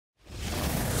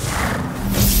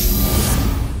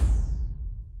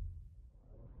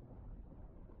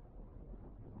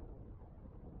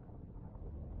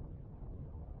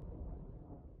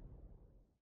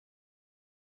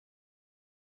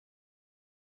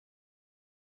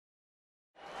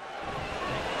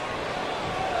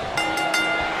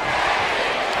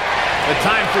The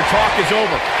time for talk is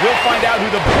over. We'll find out who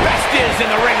the best is in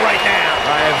the ring right now.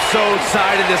 I am so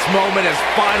excited this moment is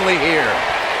finally here.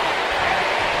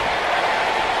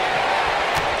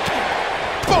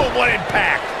 Boom, what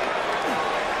impact.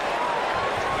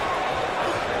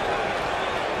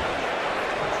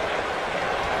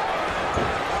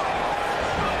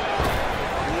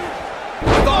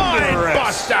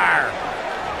 Buster.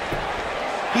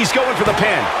 He's going for the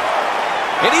pin.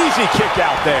 An easy kick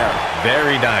out there.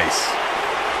 Very nice.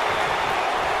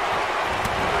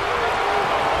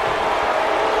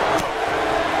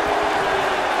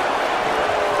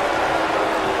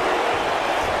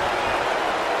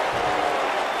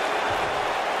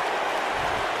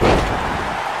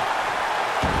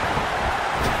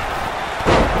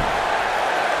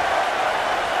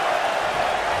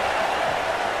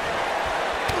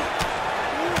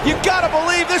 You gotta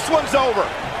believe this one's over.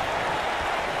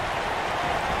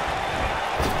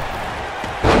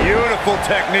 Beautiful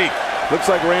technique. Looks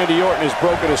like Randy Orton has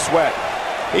broken a sweat.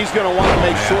 He's going to want to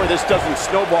make sure this doesn't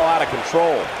snowball out of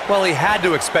control. Well, he had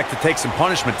to expect to take some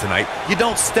punishment tonight. You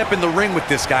don't step in the ring with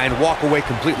this guy and walk away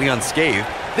completely unscathed.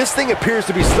 This thing appears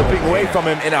to be slipping away from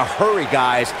him in a hurry,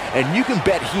 guys, and you can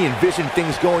bet he envisioned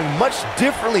things going much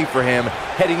differently for him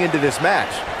heading into this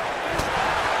match.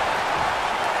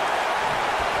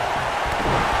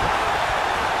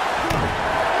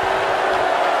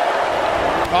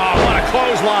 Oh, what a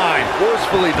clothesline.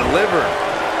 Forcefully delivered.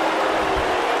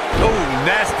 Oh,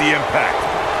 nasty impact.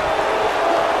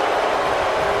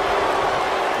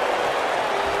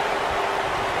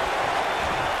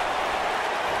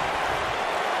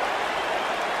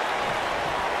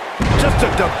 Just a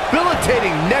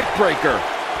debilitating neck breaker.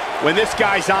 When this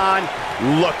guy's on,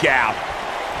 look out.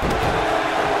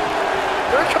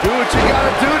 Do what you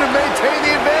gotta do to maintain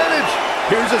the advantage.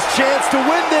 Here's his chance to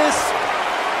win this.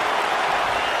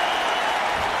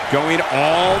 Going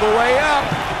all the way up.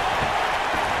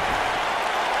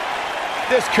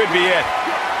 This could be it.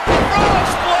 Frog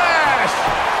splash!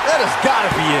 That has got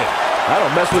to be it. I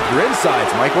don't mess with your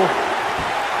insides, Michael.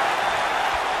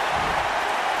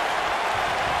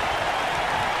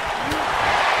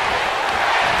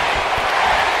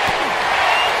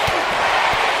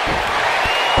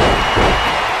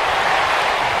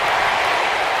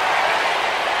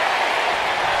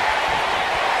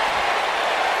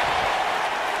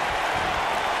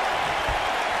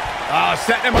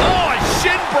 Setting him. Oh, a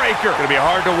shin breaker. Gonna be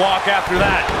hard to walk after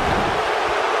that.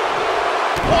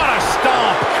 What a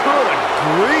stomp. Good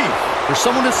grief. For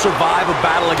someone to survive a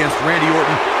battle against Randy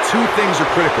Orton, two things are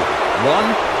critical. One,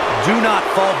 do not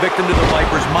fall victim to the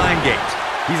Viper's mind games.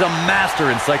 He's a master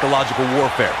in psychological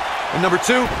warfare. And number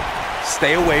two,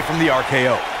 stay away from the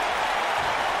RKO.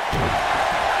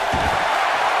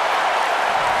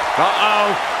 Uh-oh.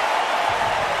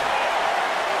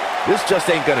 This just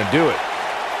ain't gonna do it.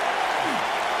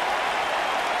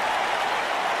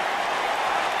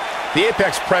 The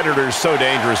Apex Predator is so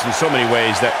dangerous in so many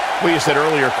ways that what you said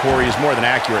earlier, Corey, is more than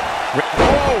accurate.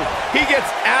 Whoa! He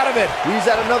gets out of it. He's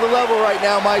at another level right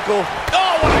now, Michael.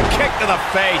 Oh, what a kick to the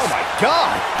face. Oh, my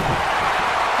God.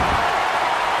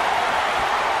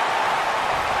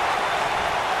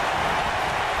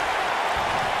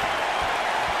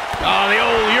 Oh, the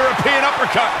old European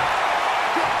uppercut.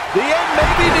 The end may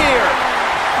be near.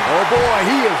 Oh, boy,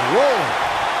 he is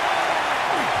rolling.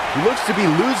 He looks to be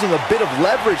losing a bit of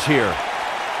leverage here.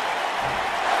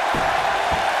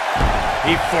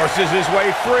 He forces his way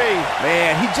free.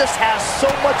 Man, he just has so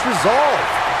much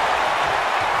resolve.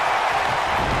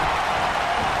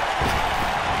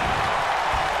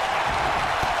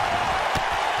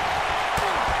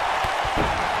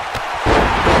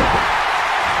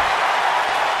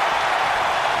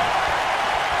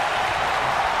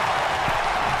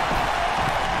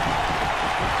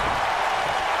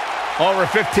 Over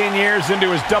 15 years into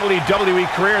his WWE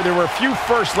career, there were few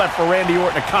firsts left for Randy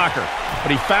Orton to conquer. But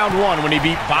he found one when he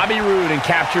beat Bobby Roode and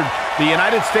captured the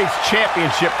United States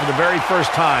Championship for the very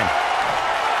first time.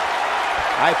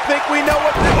 I think we know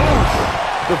what to do.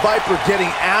 The Viper getting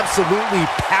absolutely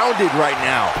pounded right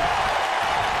now.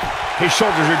 His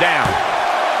shoulders are down.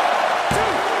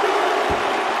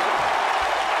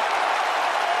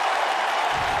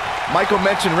 Michael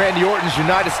mentioned Randy Orton's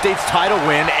United States title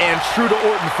win, and true to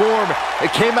Orton form,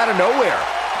 it came out of nowhere.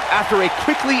 After a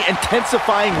quickly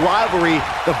intensifying rivalry,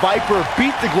 the Viper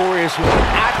beat the Glorious One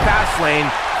at Fastlane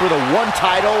for the one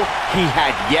title he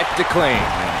had yet to claim.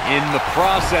 In the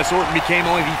process, Orton became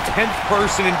only the 10th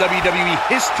person in WWE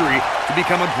history to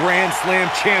become a Grand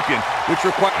Slam champion, which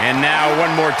required... And now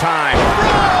one more time.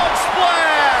 Frog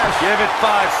splash! Give it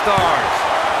 5 stars.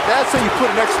 That's how you put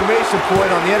an exclamation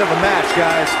point on the end of a match,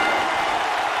 guys.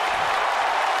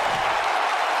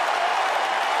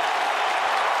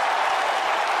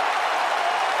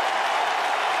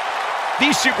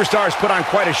 These superstars put on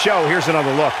quite a show. Here's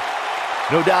another look.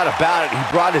 No doubt about it.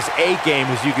 He brought his A game,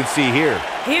 as you can see here.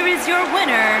 Here is your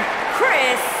winner,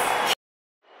 Chris.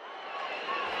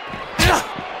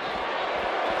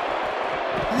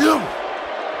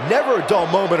 Never a dull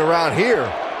moment around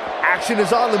here. Action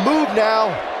is on the move now.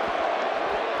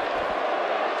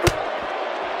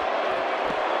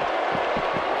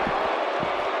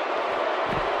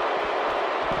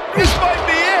 This might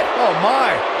be it. Oh,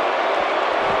 my.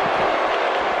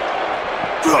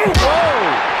 Whoa.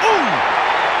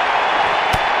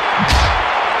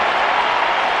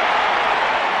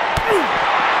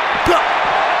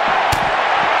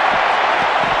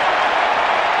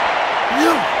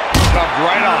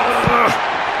 Right off.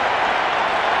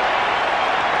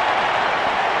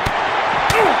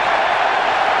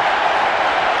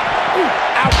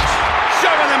 Ouch!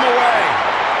 Shoving them away.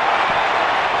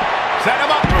 Set him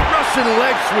up. Russian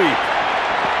leg sweep.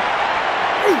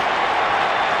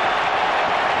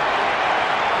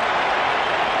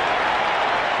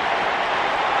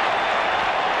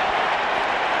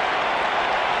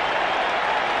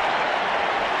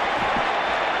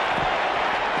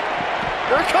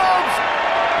 Here it comes.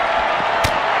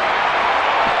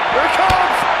 Here it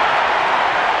comes!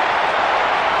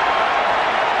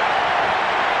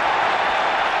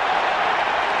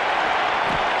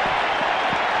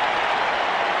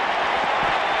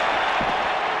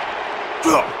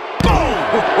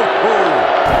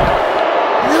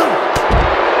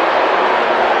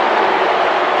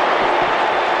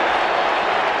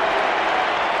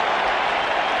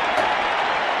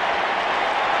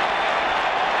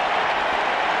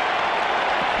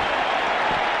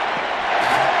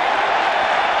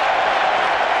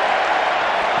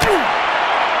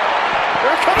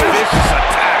 Vicious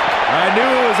attack. I knew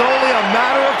it was only a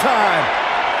matter of time.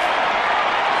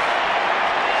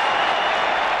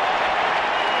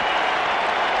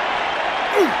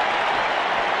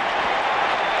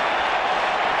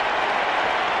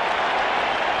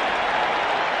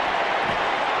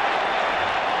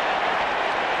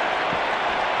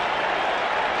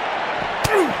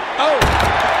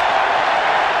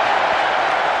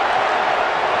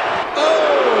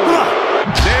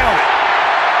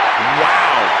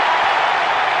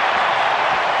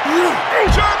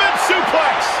 German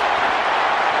suplex.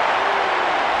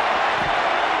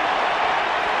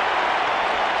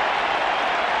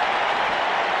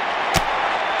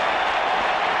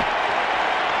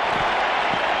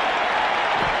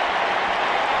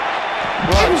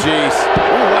 Oh, jeez.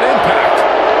 What impact.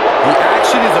 The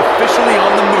action is officially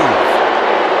on the move.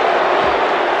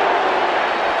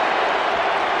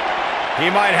 He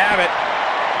might have it.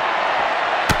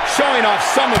 Showing off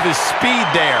some of his speed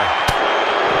there.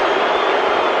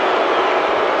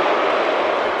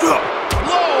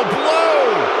 Low blow.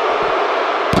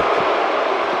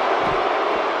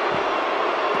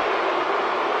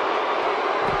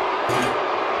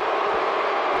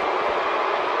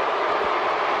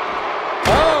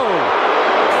 Oh!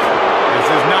 This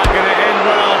is not going to end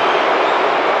well.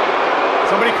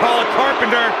 Somebody call a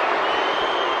carpenter.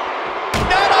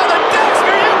 Not on the decks.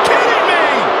 Are you kidding me?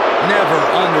 Never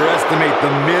underestimate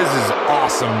The Miz's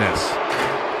awesomeness.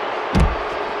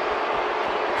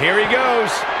 Here he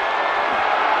goes.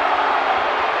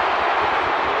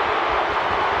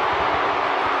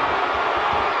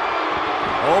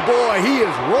 Oh boy, he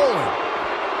is rolling.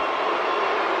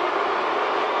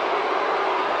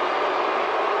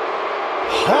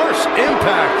 Harsh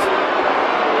impact.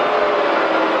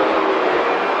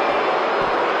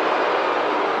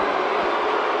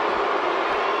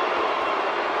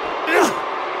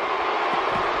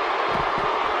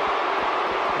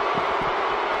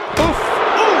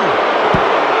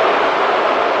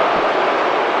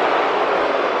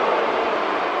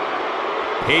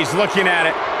 He's looking at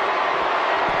it.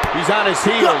 He's on his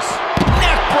heels.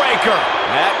 Neck breaker.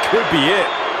 That could be it.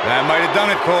 That might have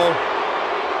done it, Cole.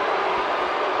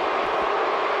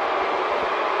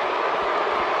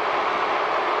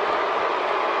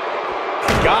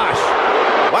 Gosh.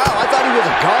 Wow, I thought he was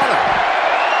a goner.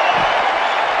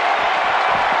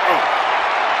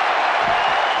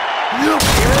 Here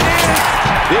it is.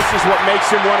 This is what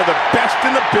makes him one of the best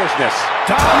in the business.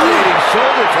 Dominating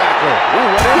shoulder tackle.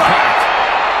 Ooh, what impact.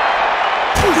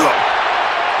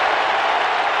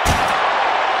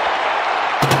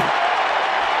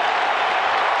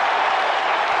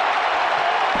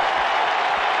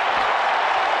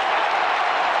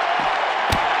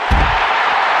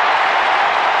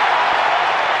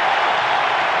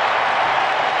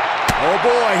 Oh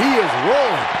boy, he is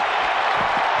rolling.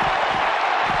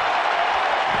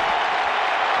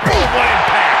 Oh, what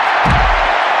impact.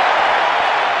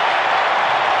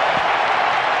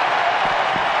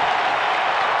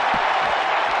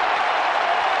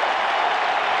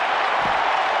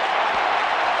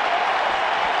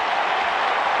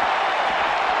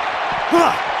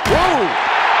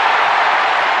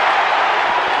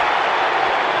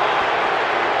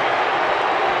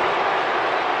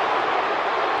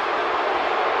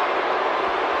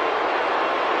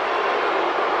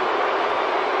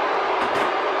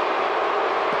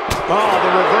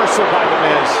 reversal by The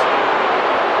Miz.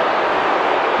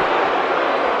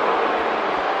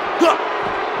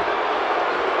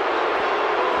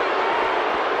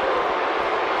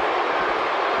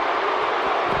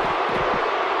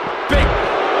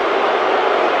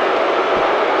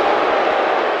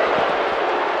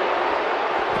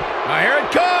 Here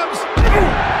it comes.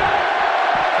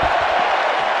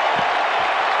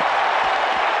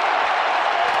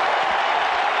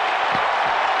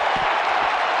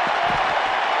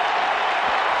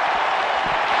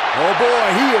 Oh boy,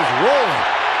 he is rolling.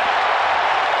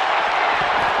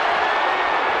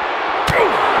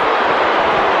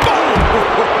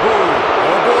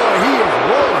 Oh boy, he is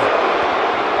rolling.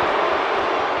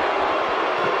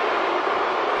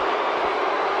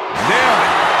 Nailed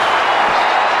it.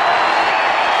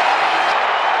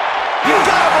 You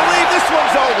gotta believe this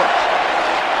one's over.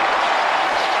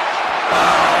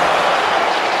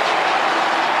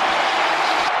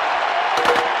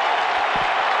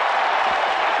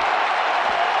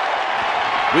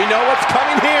 We know what's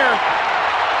coming here.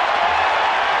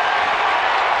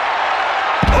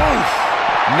 Oof!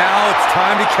 Now it's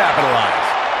time to capitalize.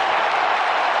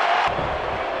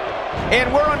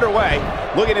 And we're underway.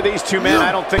 Looking at these two men,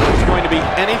 I don't think there's going to be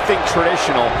anything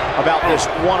traditional about this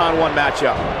one-on-one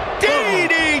matchup.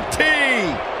 DDT!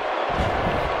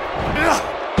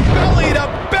 Belly to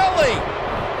belly!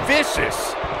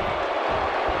 Vicious.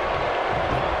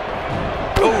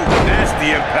 Oh,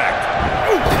 nasty impact.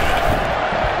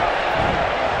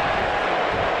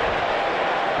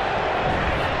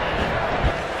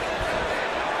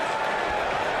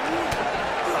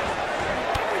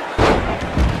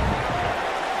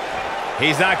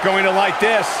 He's not going to like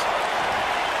this.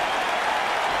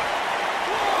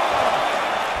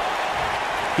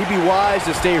 He'd be wise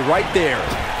to stay right there.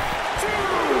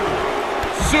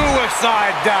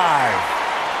 Suicide dive.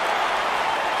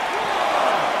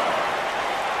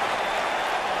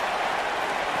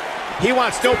 He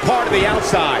wants no part of the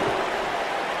outside.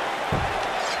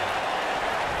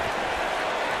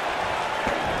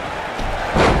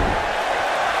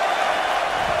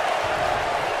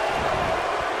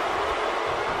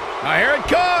 Now here it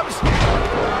comes.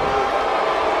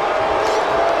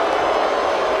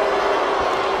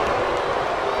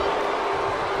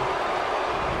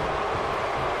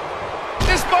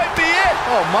 This might be it.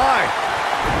 Oh my.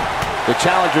 The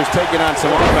challenger's taking on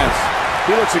some offense.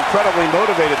 He looks incredibly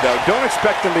motivated, though. Don't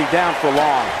expect him to be down for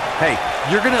long. Hey,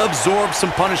 you're gonna absorb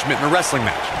some punishment in a wrestling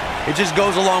match. It just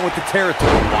goes along with the territory,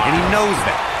 and he knows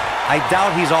that. I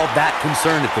doubt he's all that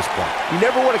concerned at this point. You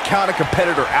never want to count a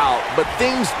competitor out, but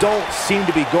things don't seem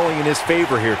to be going in his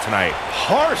favor here tonight.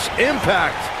 Harsh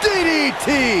impact.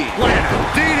 DDT.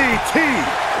 DDT.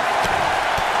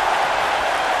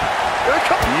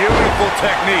 Beautiful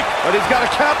technique. But he's got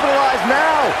to capitalize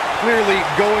now. Clearly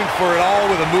going for it all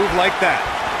with a move like that.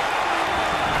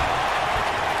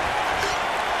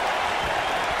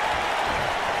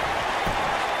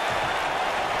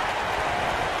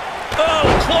 Oh,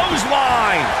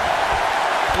 clothesline.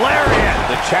 Lariat.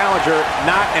 The challenger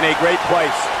not in a great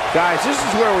place. Guys, this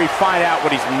is where we find out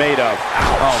what he's made of.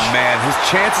 Oh, man, his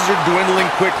chances are dwindling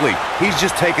quickly. He's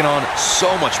just taken on so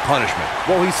much punishment.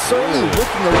 Well, he's certainly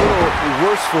looking a little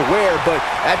worse for wear, but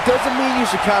that doesn't mean you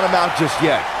should count him out just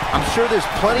yet. I'm sure there's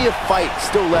plenty of fight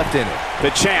still left in it.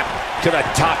 The champ to the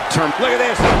top turn. Look at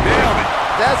this. Nailed it.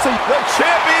 That's the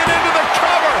champion into the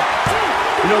cover.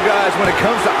 You know, guys, when it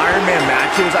comes to Iron Man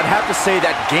matches, I'd have to say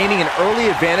that gaining an early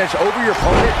advantage over your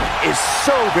opponent is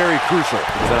so very crucial.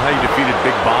 Is that how you defeated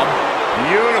Big Bob?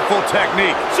 Beautiful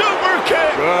technique. Super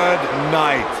kick. Good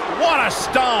night. What a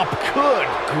stomp. Good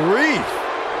grief.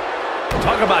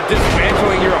 Talk about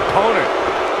dismantling your opponent.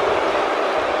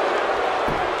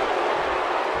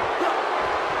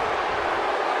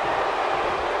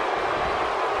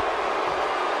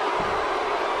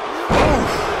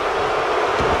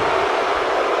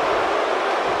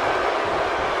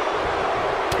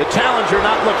 The challenger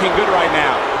not looking good right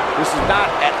now. This is not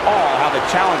at all how the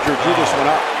challenger drew this one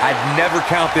up. I'd never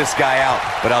count this guy out,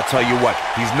 but I'll tell you what,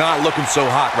 he's not looking so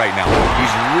hot right now.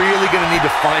 He's really going to need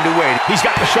to find a way. He's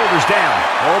got the shoulders down.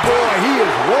 Oh, boy, he is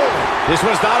rolling. This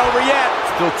one's not over yet.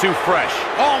 Still too fresh.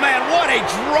 Oh, man, what a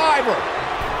driver.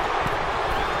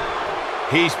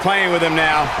 He's playing with him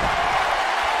now.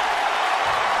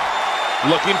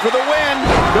 Looking for the win.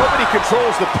 Nobody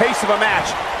controls the pace of a match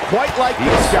quite like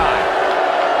this guy.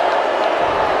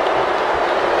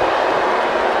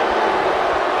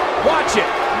 Watch it.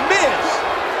 Miz.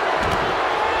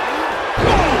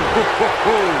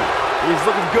 He's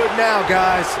looking good now,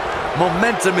 guys.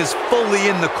 Momentum is fully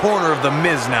in the corner of The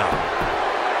Miz now.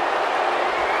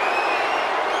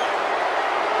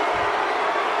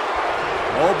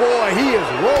 boy, he is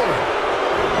rolling.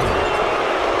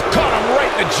 Caught him right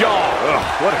in the jaw. Ugh,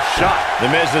 what a shot. The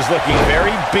Miz is looking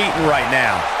very beaten right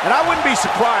now. And I wouldn't be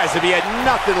surprised if he had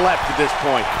nothing left at this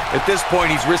point. At this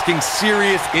point, he's risking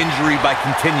serious injury by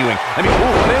continuing. I mean,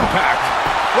 ooh, what impact.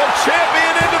 The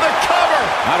champion into the cover.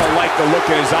 I don't like the look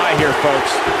in his eye here,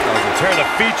 folks. Tear the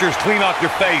features clean off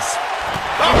your face.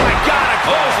 Oh my God, a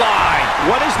clothesline.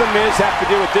 What does The Miz have to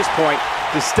do at this point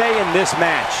to stay in this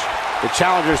match? The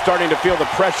challenger is starting to feel the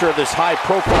pressure of this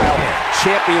high-profile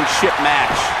championship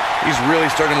match. He's really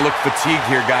starting to look fatigued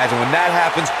here, guys, and when that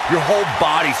happens, your whole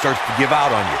body starts to give out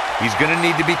on you. He's going to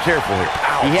need to be careful here.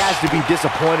 Ouch. He has to be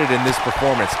disappointed in this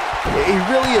performance. He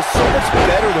really is so much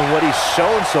better than what he's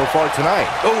shown so far tonight.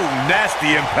 Oh,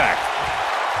 nasty impact.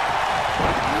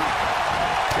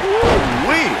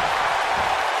 Ooh-wee.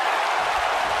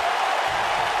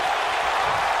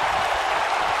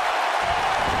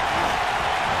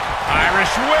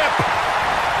 Irish whip.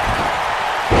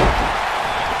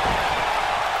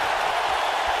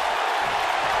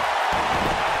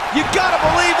 You gotta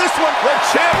believe this one. The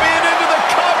champion into the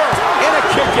cover. In a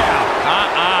kick out.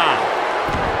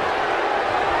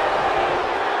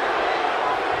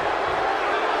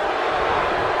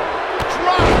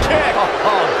 Drop kick.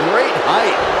 Oh, great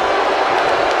height.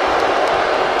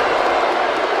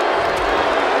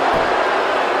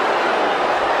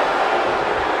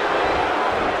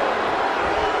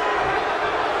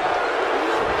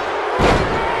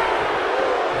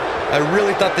 I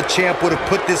really thought the champ would have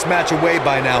put this match away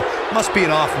by now. Must be an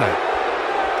off night.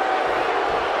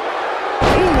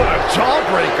 Ooh, what a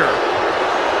jawbreaker.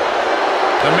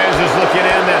 The Miz is looking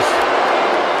in this.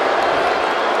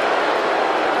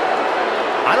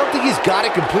 I don't think he's got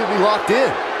it completely locked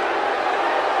in.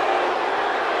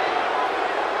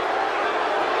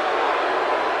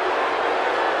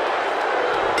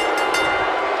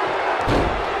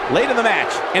 Late in the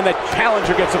match, and the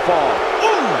challenger gets a fall.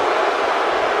 Ooh!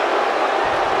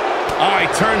 Oh, he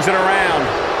turns it around.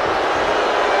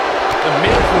 The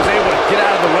Miz was able to get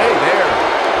out of the way there.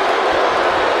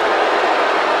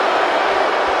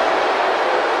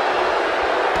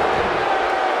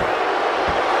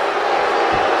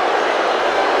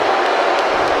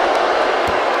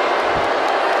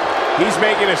 He's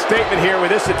making a statement here with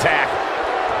this attack.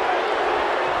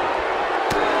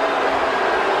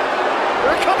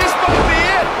 Here it comes. This might be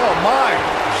it. Oh, my.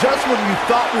 Just when you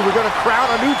thought we were going to crown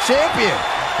a new champion.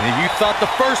 And if you thought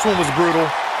the first one was brutal.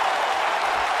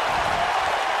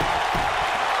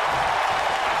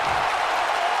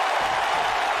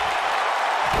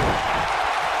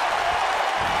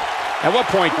 At what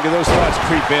point do those thoughts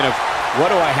creep in of, what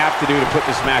do I have to do to put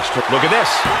this match to... Look at this.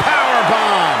 Power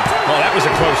bomb. Oh, that was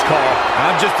a close call.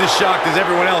 I'm just as shocked as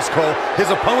everyone else, Cole,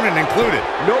 his opponent included.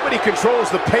 Nobody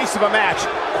controls the pace of a match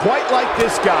quite like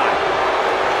this guy.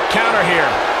 Counter here.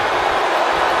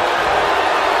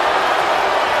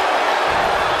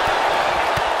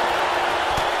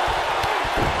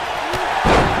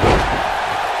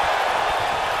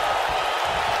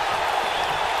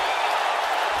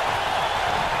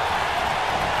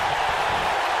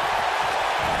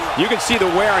 You can see the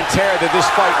wear and tear that this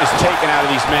fight is taking out of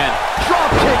these men.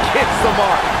 Drop kick hits the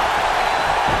mark.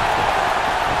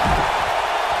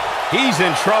 He's in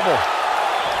trouble.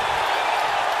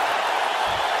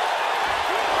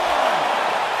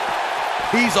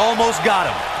 He's almost got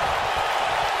him.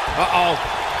 Uh-oh.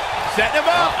 Setting him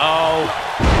up. Uh-oh.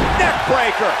 Neck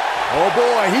breaker. Oh,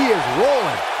 boy, he is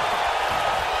rolling.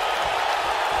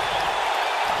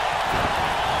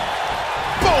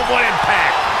 Boom, what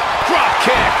impact. Drop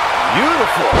kick.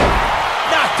 Beautiful.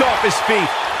 Knocked off his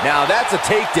feet. Now that's a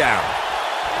takedown.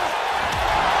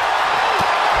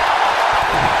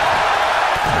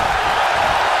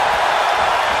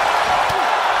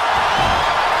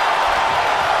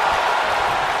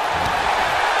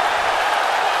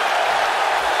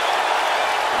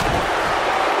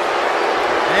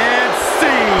 And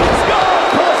scenes go.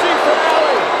 Closing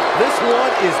finale. This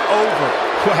one is over.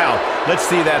 Wow, let's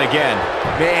see that again.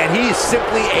 Man, he's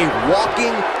simply a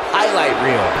walking highlight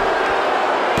reel.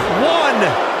 1,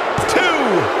 2,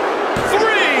 3.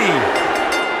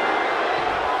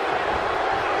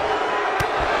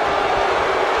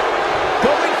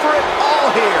 Going for it all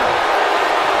here.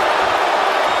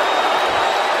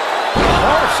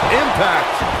 Harsh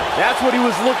impact. That's what he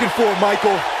was looking for,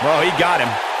 Michael. Oh, he got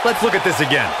him. Let's look at this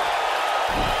again.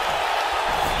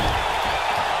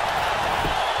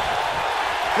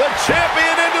 The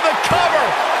champion into the cover.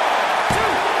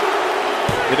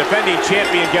 The defending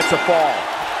champion gets a fall.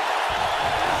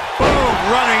 Boom,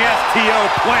 running STO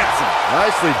plants him.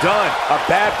 Nicely done. A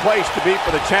bad place to be for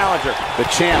the challenger. The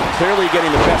champ clearly getting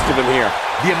the best of him here.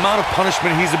 The amount of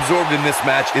punishment he's absorbed in this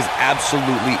match is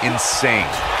absolutely insane.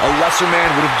 A lesser man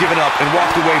would have given up and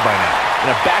walked away by now. In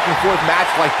a back-and-forth match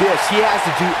like this, he has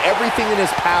to do everything in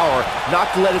his power not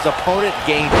to let his opponent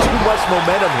gain too much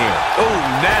momentum here. Oh,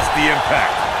 nasty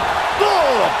impact.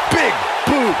 Oh, a big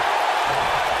boot.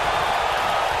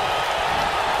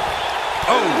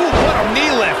 Oh, what a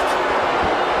knee lift.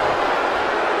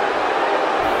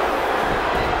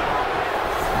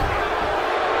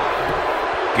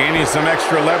 Gaining some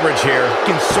extra leverage here.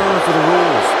 Concern for the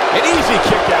rules. An easy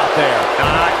kick out there.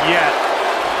 Not yet.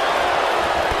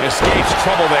 Escapes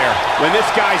trouble there. When this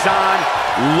guy's on,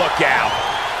 look out.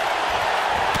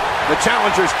 The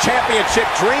challenger's championship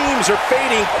dreams are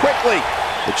fading quickly.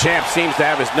 The champ seems to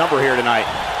have his number here tonight.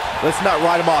 Let's not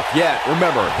write him off yet.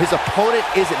 Remember, his opponent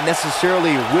isn't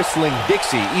necessarily whistling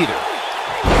Dixie either.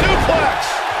 Suplex!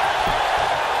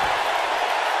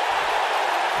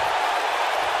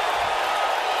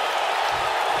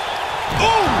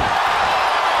 Boom!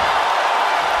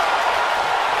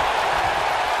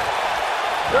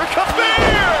 There comes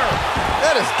Spear!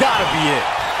 That has got to be it.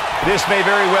 This may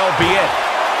very well be it.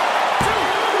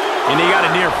 And he got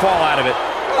a near fall out of it.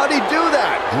 How'd he do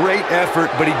that? Great effort,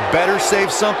 but he'd better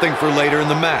save something for later in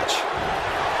the match.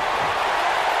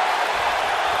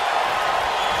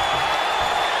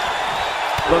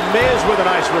 The Miz with a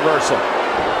nice reversal.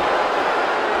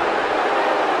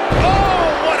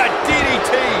 Oh, what a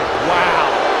DDT!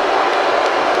 Wow.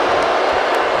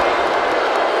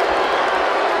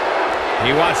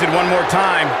 He wants it one more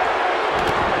time.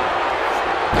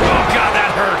 Oh, God,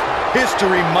 that hurt.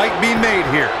 History might be made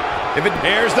here.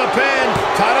 Here's the pin.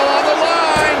 Title on the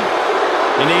line.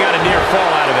 And he got a near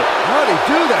fall out of it. How'd he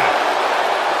do that?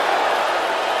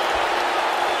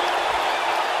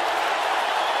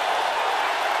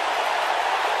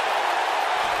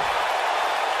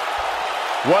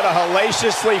 What a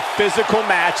hellaciously physical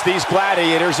match these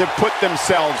gladiators have put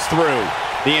themselves through.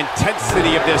 The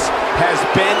intensity of this has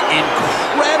been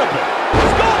incredible.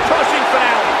 Skull-crushing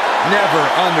finale. Never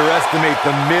underestimate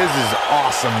the Miz's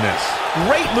awesomeness.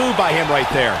 Great move by him right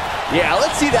there. Yeah,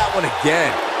 let's see that one again.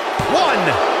 1,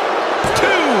 2,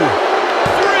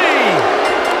 3.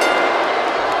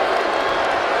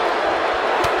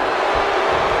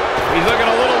 He's looking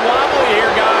a little wobbly here,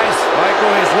 guys.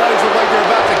 Michael, his legs look like they're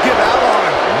about to give out on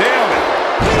him. Nailed it.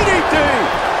 DDT.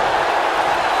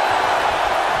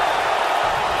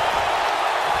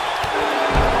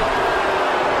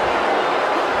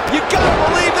 You gotta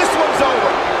believe this one's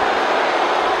over.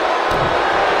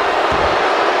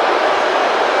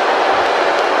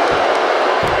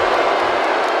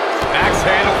 Axe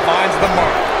handle finds the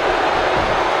mark.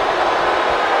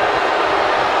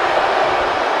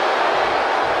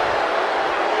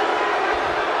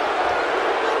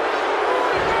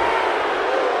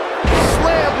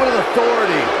 Slam with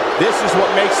authority. This is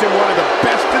what makes him one of the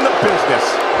best in the business.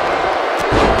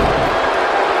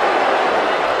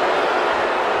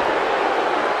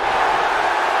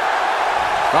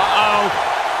 Uh-oh.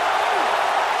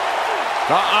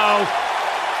 Uh-oh.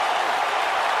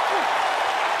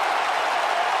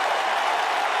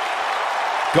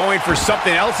 Going for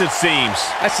something else, it seems.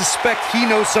 I suspect he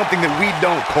knows something that we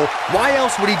don't, Cole. Why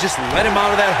else would he just let him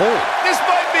out of that hole? This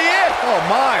might be it. Oh,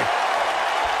 my.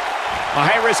 A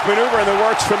high-risk maneuver in the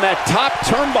works from that top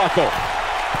turnbuckle.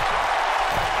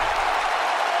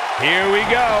 Here we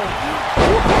go.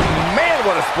 Man,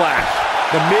 what a splash.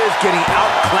 The Miz getting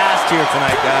outclassed here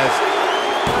tonight, guys.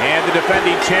 And the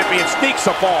defending champion sneaks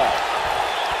a fall.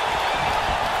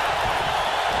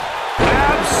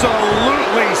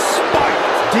 Absolutely spiked.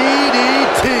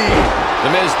 DDT. The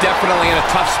Miz definitely in a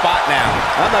tough spot now.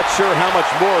 I'm not sure how much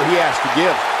more he has to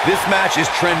give. This match is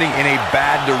trending in a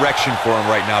bad direction for him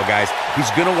right now, guys. He's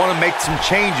going to want to make some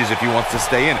changes if he wants to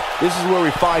stay in it. This is where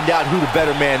we find out who the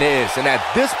better man is. And at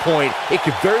this point, it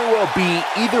could very well be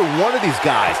either one of these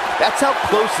guys. That's how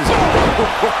close this is.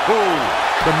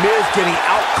 The Miz getting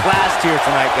outclassed here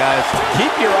tonight, guys.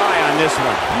 Keep your eye on this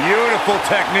one. Beautiful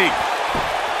technique.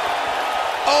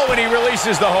 Oh, and he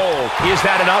releases the hold. Is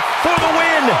that enough for the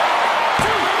win?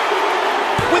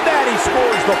 With that, he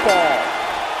scores the fall.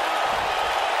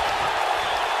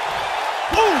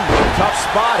 Ooh, tough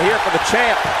spot here for the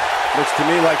champ. Looks to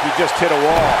me like he just hit a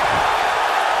wall.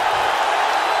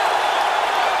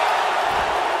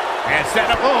 And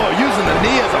setting up. Oh, using the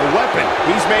knee as a weapon.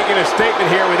 He's making a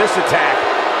statement here with this attack.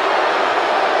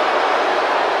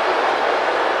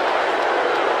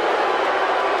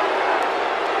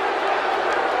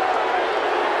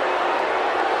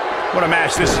 What a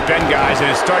match this has been, guys, and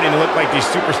it's starting to look like these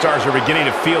superstars are beginning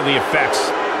to feel the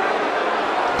effects.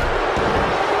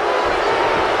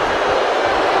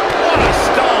 What a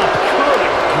stomp! Good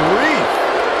grief!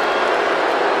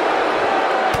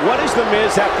 What does The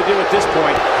Miz have to do at this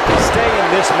point to stay in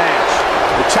this match?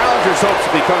 The challenger's hopes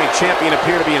of becoming champion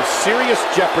appear to be in serious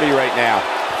jeopardy right now.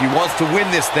 If he wants to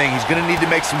win this thing, he's going to need to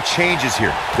make some changes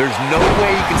here. There's no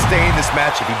way he can stay in this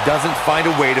match if he doesn't find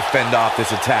a way to fend off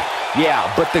this attack. Yeah,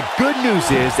 but the good news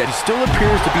is that he still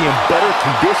appears to be in better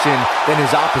condition than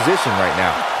his opposition right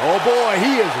now. Oh boy,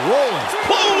 he is rolling.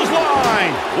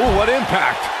 Clothesline! Ooh, what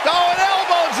impact. Oh, an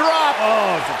elbow drop.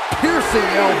 Oh, it's a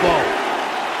piercing elbow.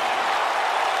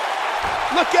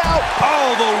 Look out!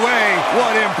 All the way!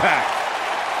 What impact!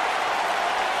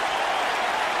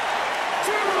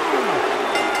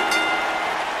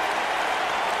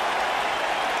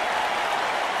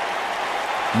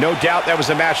 No doubt that was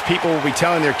a match people will be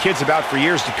telling their kids about for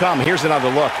years to come. Here's another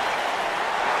look.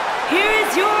 Here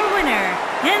is your winner,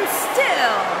 and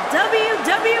still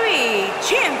WWE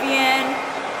Champion,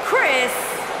 Chris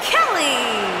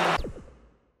Kelly.